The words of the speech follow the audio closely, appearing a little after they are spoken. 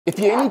If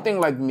you're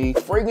anything like me,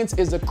 fragrance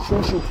is a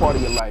crucial part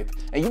of your life,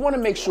 and you want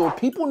to make sure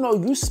people know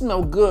you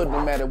smell good no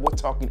matter we're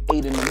talking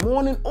 8 in the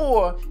morning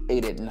or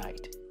 8 at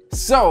night.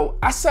 So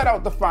I set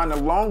out to find the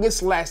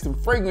longest lasting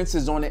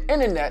fragrances on the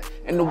internet,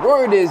 and the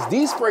word is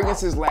these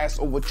fragrances last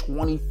over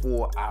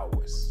 24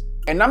 hours.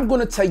 And I'm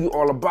gonna tell you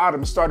all about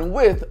them, starting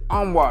with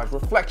Amouage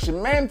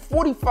Reflection Man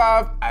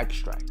 45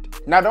 Extract.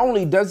 Not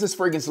only does this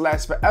fragrance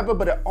last forever,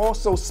 but it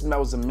also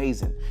smells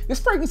amazing. This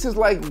fragrance is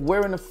like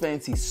wearing a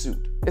fancy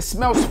suit. It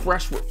smells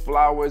fresh with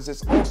flowers,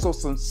 there's also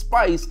some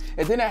spice,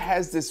 and then it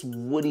has this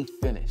woody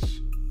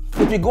finish.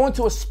 If you're going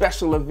to a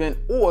special event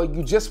or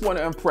you just want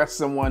to impress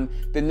someone,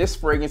 then this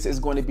fragrance is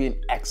going to be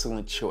an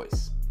excellent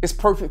choice. It's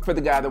perfect for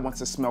the guy that wants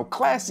to smell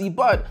classy,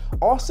 but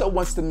also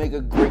wants to make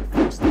a great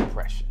first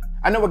impression.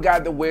 I know a guy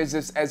that wears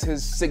this as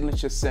his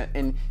signature scent,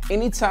 and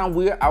anytime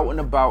we're out and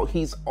about,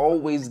 he's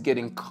always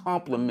getting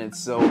compliments,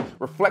 so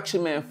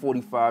Reflection Man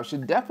 45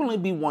 should definitely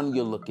be one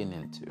you're looking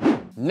into.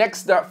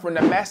 Next up, from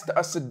the master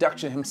of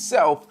seduction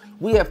himself,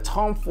 we have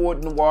Tom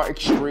Ford Noir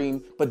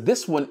Extreme, but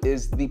this one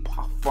is the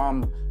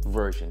Parfum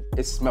version.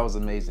 It smells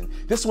amazing.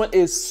 This one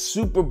is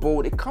super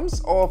bold. It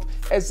comes off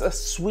as a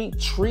sweet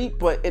treat,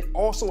 but it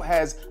also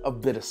has a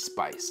bit of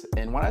spice.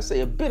 And when I say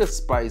a bit of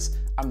spice,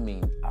 I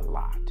mean a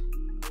lot.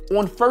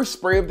 On first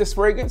spray of this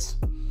fragrance,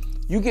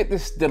 you get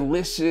this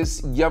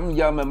delicious yum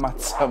yum in my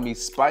tummy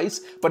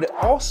spice, but it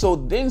also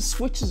then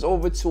switches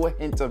over to a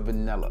hint of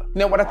vanilla.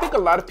 Now, what I think a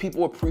lot of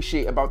people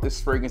appreciate about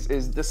this fragrance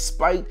is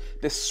despite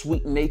the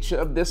sweet nature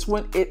of this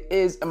one, it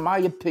is, in my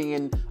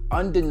opinion,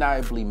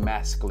 undeniably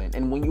masculine.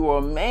 And when you are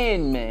a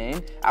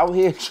man out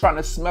here trying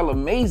to smell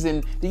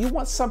amazing, then you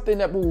want something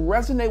that will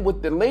resonate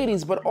with the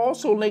ladies, but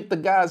also let the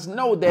guys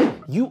know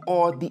that you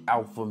are the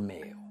alpha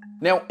male.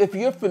 Now, if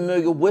you're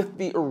familiar with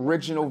the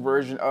original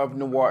version of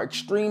Noir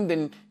Extreme,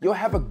 then you'll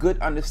have a good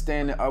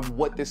understanding of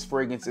what this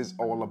fragrance is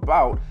all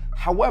about.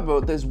 However,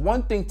 there's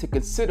one thing to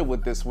consider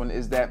with this one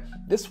is that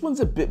this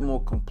one's a bit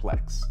more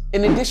complex.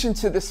 In addition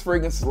to this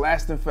fragrance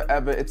lasting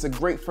forever, it's a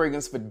great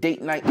fragrance for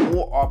date night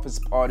or office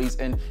parties,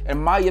 and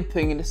in my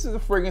opinion, this is a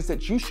fragrance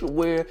that you should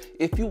wear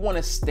if you want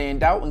to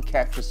stand out and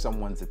capture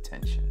someone's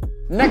attention.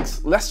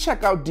 Next, let's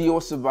check out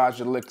Dior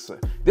Sauvage Elixir.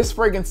 This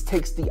fragrance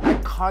takes the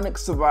iconic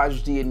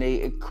Sauvage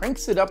DNA, it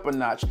cranks it up a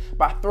notch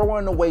by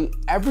throwing away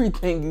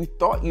everything you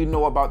thought you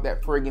know about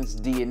that fragrance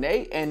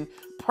DNA, and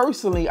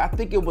personally, I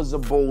think it was a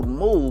bold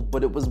move,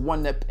 but it was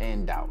one that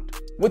panned out.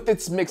 With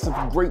its mix of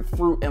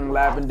grapefruit and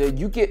lavender,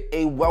 you get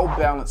a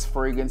well-balanced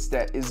fragrance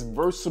that is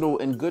versatile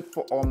and good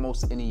for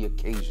almost any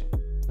occasion.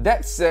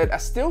 That said, I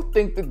still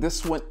think that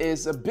this one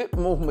is a bit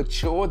more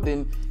mature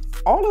than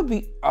all of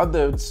the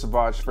other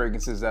Sauvage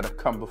fragrances that have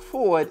come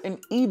before it,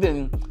 and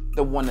even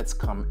the one that's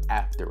come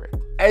after it.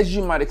 As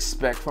you might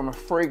expect from a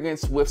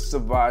fragrance with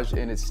Sauvage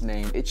in its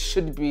name, it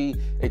should be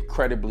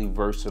incredibly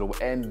versatile,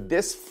 and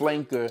this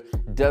flanker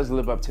does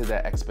live up to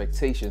that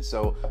expectation.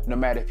 So no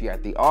matter if you're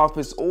at the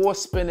office or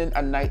spending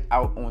a night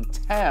out on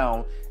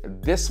town,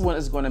 this one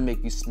is going to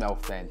make you smell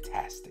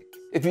fantastic.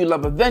 If you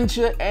love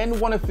adventure and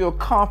want to feel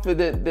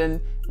confident,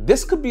 then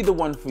this could be the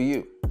one for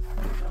you.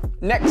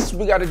 Next,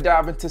 we got to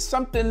dive into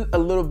something a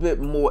little bit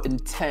more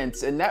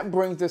intense, and that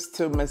brings us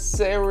to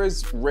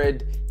Mancera's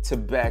Red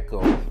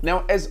Tobacco.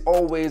 Now, as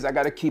always, I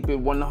got to keep it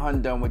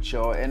 100 with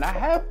y'all, and I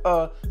have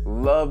a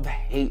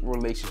love-hate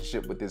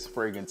relationship with this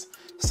fragrance.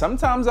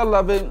 Sometimes I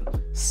love it,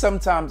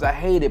 sometimes I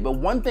hate it, but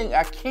one thing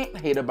I can't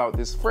hate about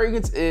this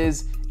fragrance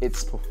is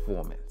its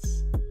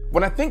performance.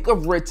 When I think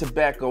of Red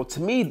Tobacco, to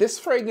me, this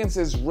fragrance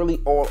is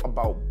really all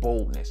about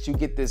boldness. You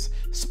get this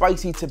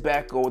spicy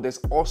tobacco, there's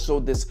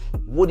also this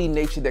woody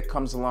nature that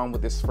comes along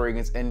with this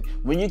fragrance, and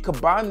when you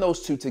combine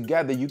those two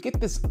together, you get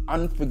this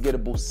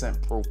unforgettable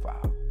scent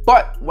profile.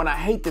 But when I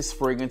hate this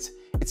fragrance,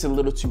 it's a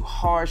little too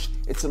harsh,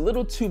 it's a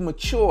little too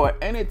mature,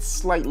 and it's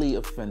slightly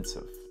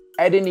offensive.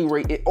 At any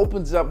rate, it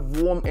opens up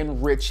warm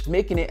and rich,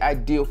 making it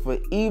ideal for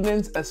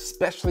evenings,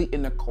 especially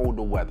in the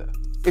colder weather.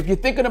 If you're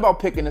thinking about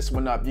picking this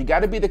one up, you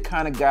gotta be the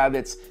kind of guy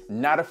that's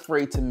not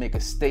afraid to make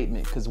a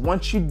statement, because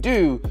once you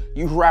do,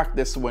 you rock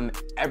this one,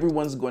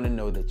 everyone's gonna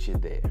know that you're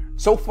there.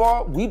 So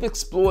far, we've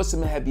explored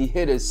some heavy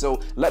hitters, so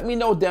let me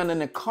know down in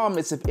the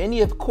comments if any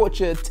have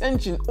caught your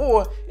attention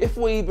or if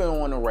we're even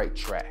on the right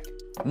track.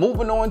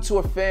 Moving on to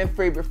a fan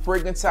favorite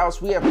fragrance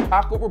house, we have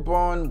Paco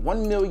Rabanne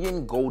 1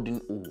 Million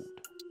Golden Oud.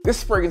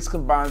 This fragrance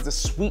combines the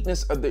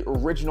sweetness of the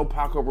original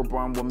Paco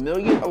Rabanne 1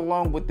 Million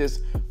along with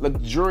this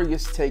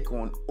luxurious take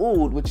on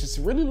oud, which is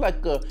really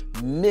like a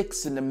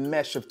mix and a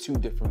mesh of two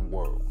different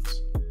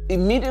worlds.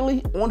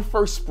 Immediately on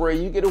first spray,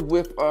 you get a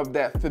whiff of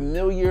that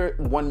familiar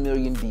 1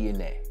 Million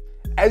DNA.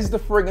 As the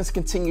fragrance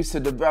continues to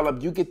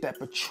develop, you get that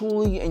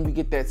patchouli and you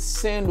get that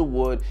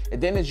sandalwood, and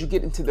then as you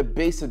get into the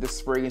base of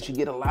this fragrance, you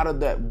get a lot of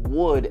that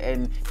wood,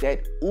 and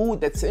that oud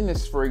that's in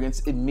this fragrance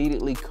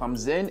immediately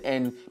comes in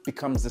and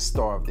becomes the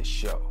star of the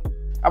show.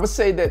 I would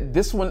say that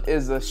this one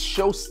is a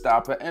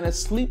showstopper and a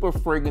sleeper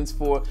fragrance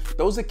for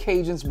those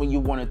occasions when you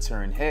want to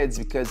turn heads,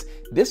 because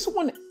this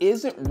one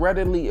isn't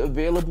readily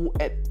available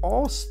at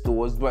all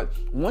stores, but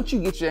once you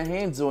get your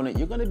hands on it,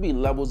 you're going to be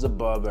levels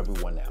above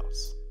everyone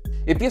else.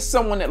 If you're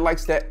someone that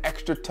likes that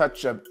extra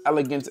touch of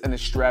elegance and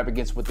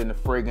extravagance within the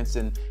fragrance,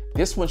 then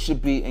this one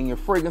should be in your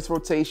fragrance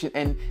rotation.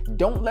 And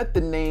don't let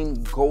the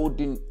name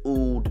Golden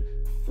Oud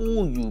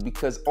fool you,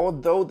 because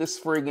although this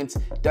fragrance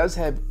does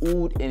have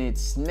oud in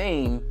its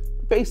name,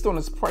 based on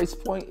its price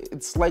point,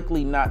 it's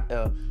likely not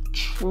a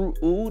true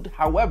oud.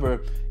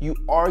 However, you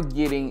are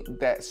getting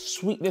that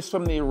sweetness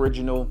from the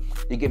original.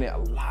 You're getting a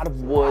lot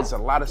of woods, a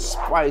lot of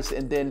spice,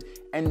 and then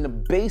in the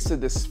base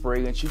of this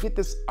fragrance, you get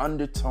this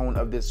undertone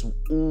of this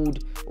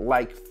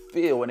oud-like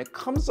feel, and it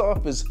comes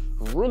off as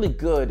really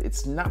good.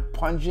 It's not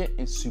pungent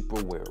and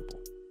super wearable.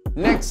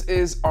 Next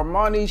is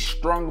Armani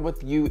Stronger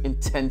With You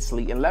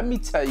Intensely, and let me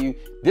tell you,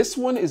 this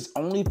one is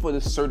only for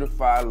the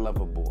certified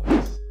lover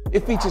boys.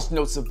 It features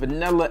notes of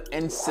vanilla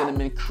and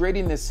cinnamon,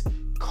 creating this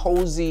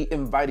cozy,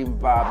 inviting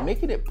vibe,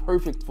 making it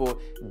perfect for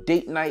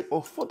date night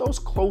or for those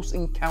close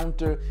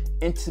encounter,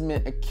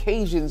 intimate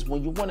occasions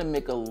when you want to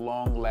make a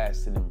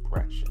long-lasting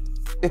impression.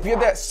 If you're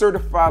that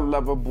certified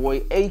lover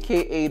boy,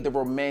 aka the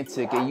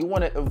romantic, and you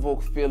want to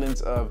evoke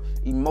feelings of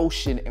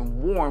emotion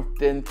and warmth,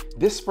 then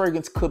this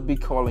fragrance could be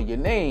calling your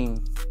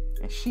name,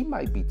 and she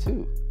might be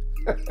too.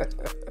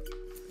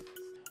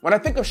 When I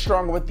think of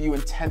Stronger With You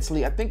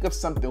Intensely, I think of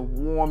something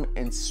warm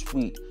and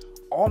sweet,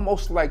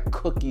 almost like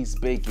cookies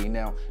baking.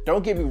 Now,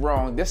 don't get me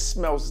wrong, this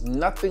smells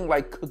nothing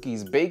like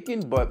cookies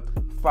baking, but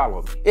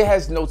follow me. It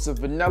has notes of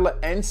vanilla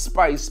and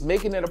spice,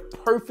 making it a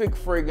perfect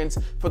fragrance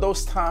for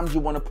those times you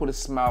want to put a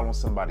smile on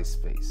somebody's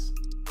face.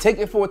 Take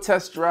it for a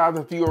test drive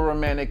if you're a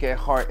romantic at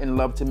heart and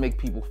love to make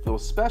people feel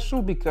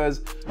special,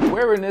 because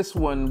wearing this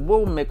one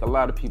will make a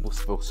lot of people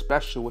feel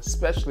special,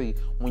 especially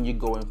when you're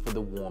going for the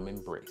warm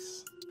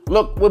embrace.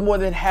 Look, we're more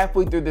than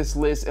halfway through this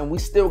list and we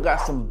still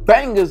got some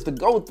bangers to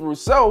go through,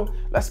 so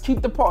let's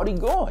keep the party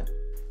going.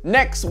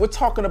 Next, we're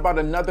talking about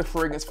another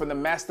fragrance from the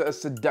master of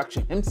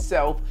seduction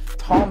himself,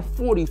 Tom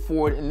Ford,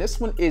 and this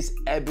one is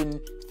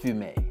Ebon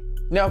Fumé.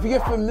 Now, if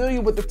you're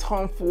familiar with the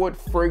Tom Ford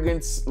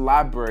fragrance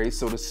library,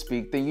 so to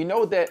speak, then you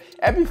know that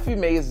Ebon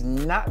Fumé is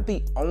not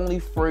the only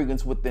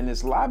fragrance within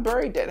his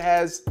library that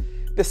has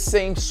the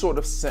same sort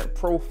of scent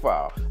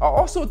profile. I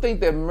also think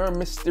that Mur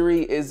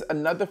Mystery is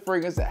another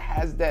fragrance that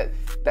has that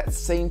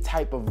same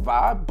type of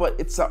vibe, but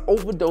it's an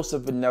overdose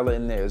of vanilla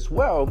in there as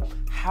well.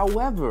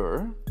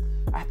 However,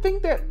 I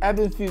think that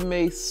Ebon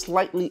Fumé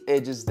slightly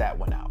edges that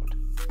one out.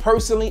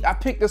 Personally, I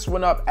picked this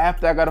one up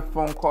after I got a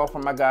phone call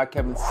from my guy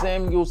Kevin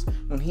Samuels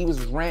when he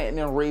was ranting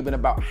and raving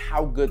about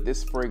how good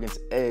this fragrance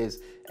is,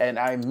 and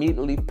I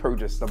immediately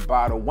purchased the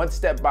bottle. Once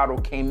that bottle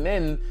came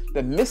in,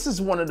 the missus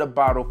wanted a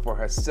bottle for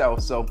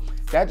herself, so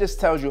that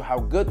just tells you how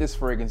good this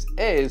fragrance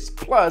is.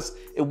 Plus,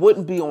 it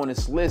wouldn't be on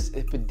this list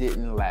if it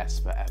didn't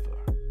last forever.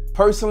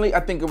 Personally, I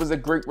think it was a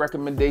great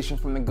recommendation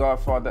from the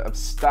godfather of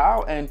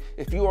style, and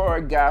if you are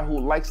a guy who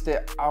likes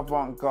that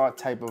avant-garde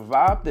type of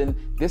vibe, then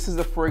this is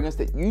a fragrance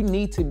that you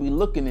need to be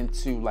looking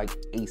into like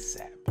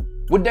ASAP.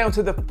 We're down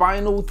to the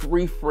final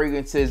 3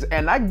 fragrances,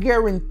 and I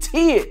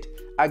guarantee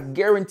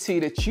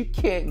that you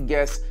can't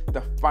guess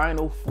the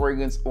final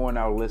fragrance on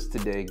our list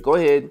today. Go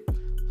ahead,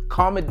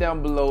 comment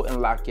down below and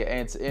lock your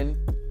answer in.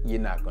 You're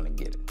not gonna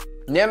get it.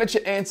 Now that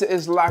your answer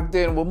is locked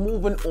in, we're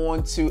moving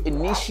on to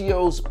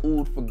Inicio's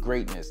Oud for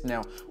Greatness.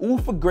 Now,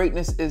 Oud for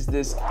Greatness is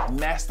this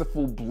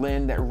masterful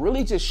blend that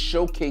really just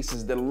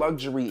showcases the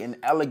luxury and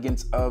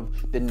elegance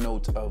of the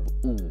note of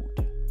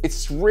oud.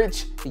 It's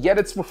rich, yet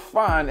it's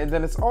refined, and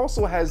then it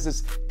also has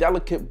this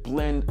delicate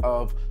blend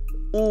of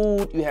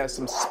oud. You have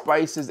some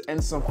spices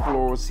and some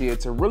florals here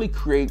to really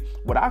create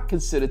what I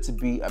consider to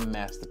be a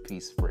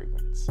masterpiece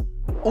fragrance.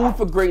 Oud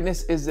for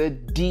Greatness is a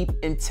deep,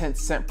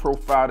 intense scent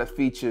profile that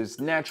features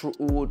natural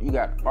oud. You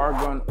got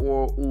argan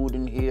oil oud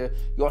in here.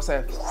 You also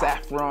have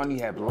saffron, you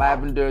have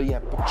lavender, you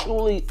have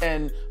patchouli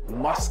and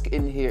musk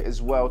in here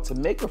as well to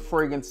make a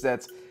fragrance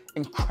that's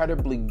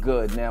incredibly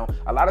good. Now,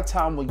 a lot of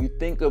time when you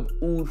think of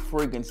oud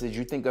fragrances,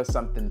 you think of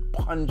something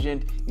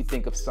pungent, you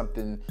think of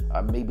something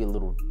maybe a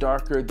little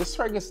darker. This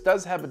fragrance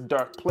does have a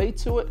dark play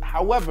to it.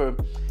 However,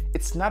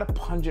 it's not a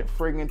pungent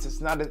fragrance.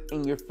 It's not an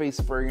in-your-face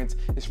fragrance.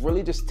 It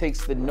really just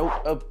takes the note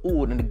of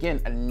oud, and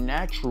again, a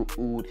natural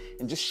oud,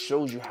 and just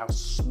shows you how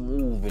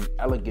smooth and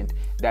elegant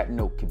that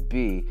note could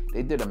be.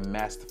 They did a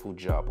masterful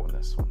job on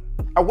this one.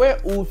 I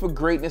wear Oud for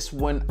Greatness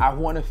when I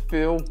want to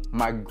feel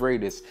my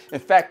greatest. In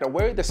fact, I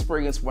wear this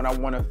fragrance when I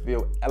want to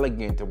feel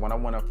elegant and when I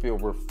want to feel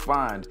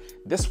refined.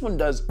 This one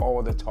does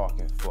all the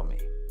talking for me.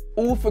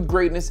 Oud for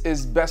Greatness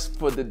is best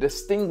for the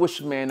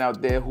distinguished man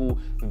out there who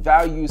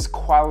values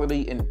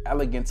quality and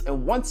elegance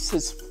and wants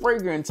his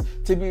fragrance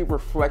to be a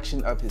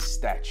reflection of his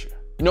stature.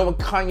 You know when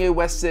Kanye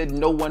West said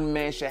no one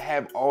man should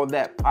have all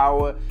that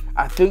power?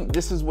 I think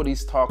this is what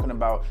he's talking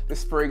about.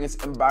 This fragrance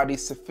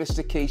embodies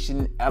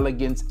sophistication,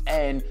 elegance,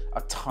 and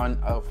a ton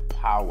of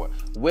power.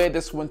 Wear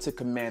this one to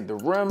command the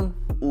room.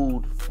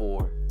 Oud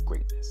for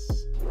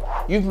Greatness.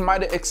 You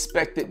might have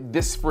expected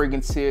this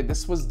fragrance here.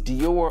 This was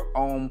Dior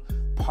Homme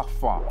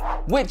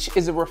Parfum, which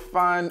is a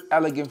refined,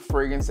 elegant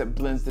fragrance that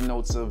blends the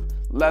notes of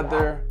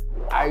leather,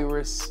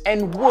 iris,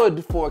 and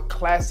wood for a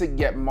classic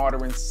yet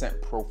modern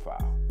scent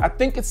profile. I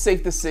think it's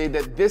safe to say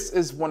that this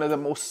is one of the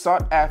most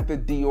sought after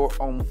Dior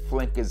Homme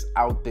flankers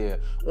out there.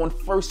 On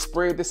first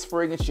spray of this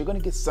fragrance, you're gonna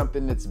get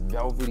something that's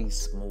velvety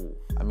smooth.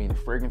 I mean, the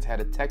fragrance had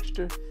a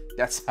texture,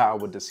 that's how I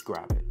would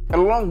describe it.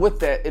 And along with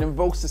that, it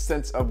invokes a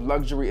sense of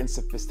luxury and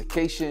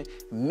sophistication,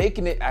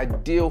 making it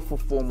ideal for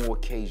formal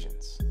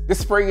occasions.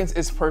 This fragrance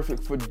is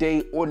perfect for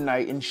day or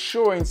night,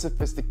 ensuring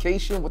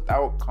sophistication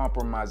without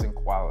compromising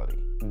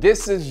quality.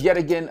 This is yet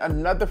again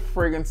another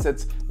fragrance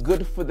that's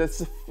good for the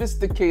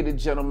sophisticated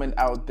gentleman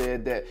out there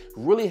that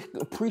really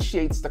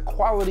appreciates the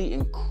quality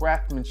and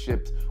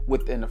craftsmanship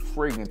within a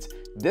fragrance.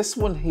 This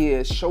one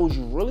here shows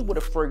you really what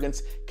a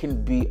fragrance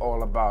can be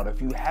all about.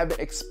 If you haven't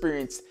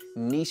experienced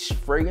niche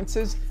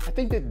fragrances, I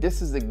think that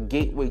this is a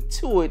gateway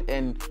to it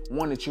and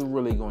one that you're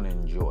really going to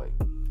enjoy.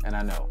 And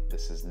I know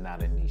this is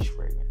not a niche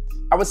fragrance.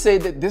 I would say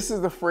that this is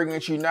the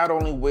fragrance you not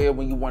only wear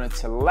when you want it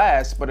to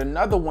last, but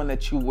another one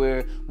that you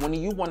wear when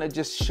you want to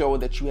just show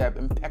that you have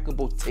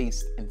impeccable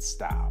taste and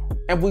style.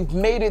 And we've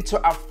made it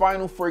to our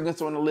final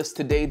fragrance on the list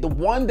today, the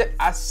one that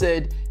I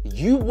said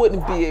you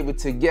wouldn't be able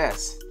to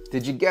guess.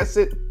 Did you guess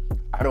it?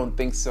 I don't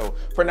think so.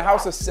 From the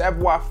house of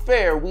Savoir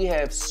Faire, we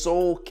have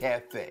Soul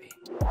Cafe.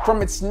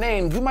 From its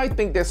name, you might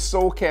think that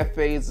Soul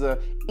Cafe is a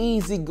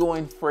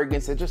easygoing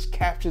fragrance that just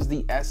captures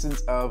the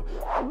essence of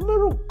a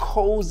little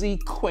cozy,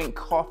 quaint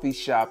coffee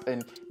shop,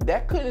 and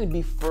that couldn't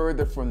be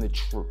further from the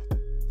truth.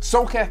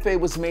 Soul Cafe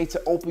was made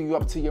to open you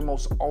up to your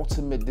most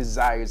ultimate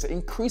desires,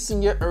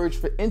 increasing your urge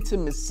for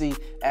intimacy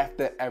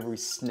after every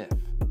sniff.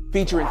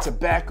 Featuring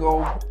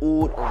tobacco,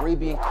 oud,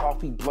 Arabian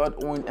coffee,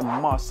 blood orange, and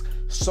musk,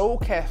 Soul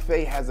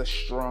Cafe has a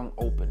strong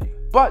opening.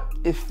 But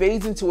it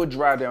fades into a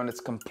dry down that's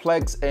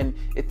complex, and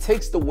it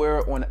takes the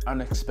wearer on an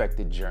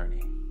unexpected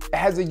journey. It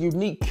has a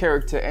unique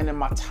character, and in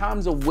my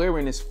times of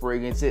wearing this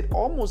fragrance, it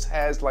almost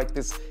has like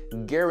this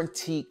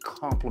guaranteed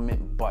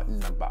compliment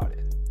button about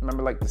it.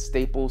 Remember like the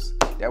Staples,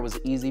 that was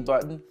an easy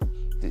button?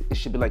 It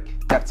should be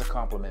like, that's a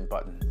compliment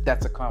button,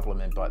 that's a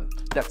compliment button,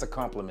 that's a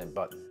compliment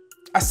button.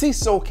 I see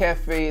Soul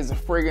Cafe as a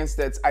fragrance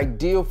that's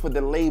ideal for the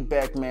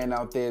laid-back man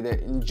out there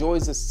that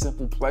enjoys the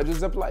simple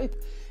pleasures of life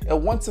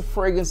and wants a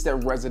fragrance that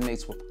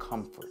resonates with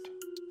comfort.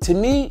 To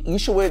me, you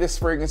should wear this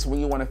fragrance when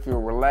you want to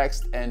feel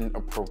relaxed and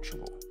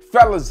approachable.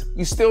 Fellas,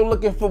 you still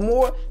looking for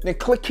more? Then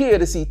click here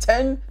to see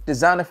 10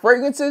 designer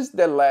fragrances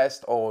that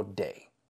last all day.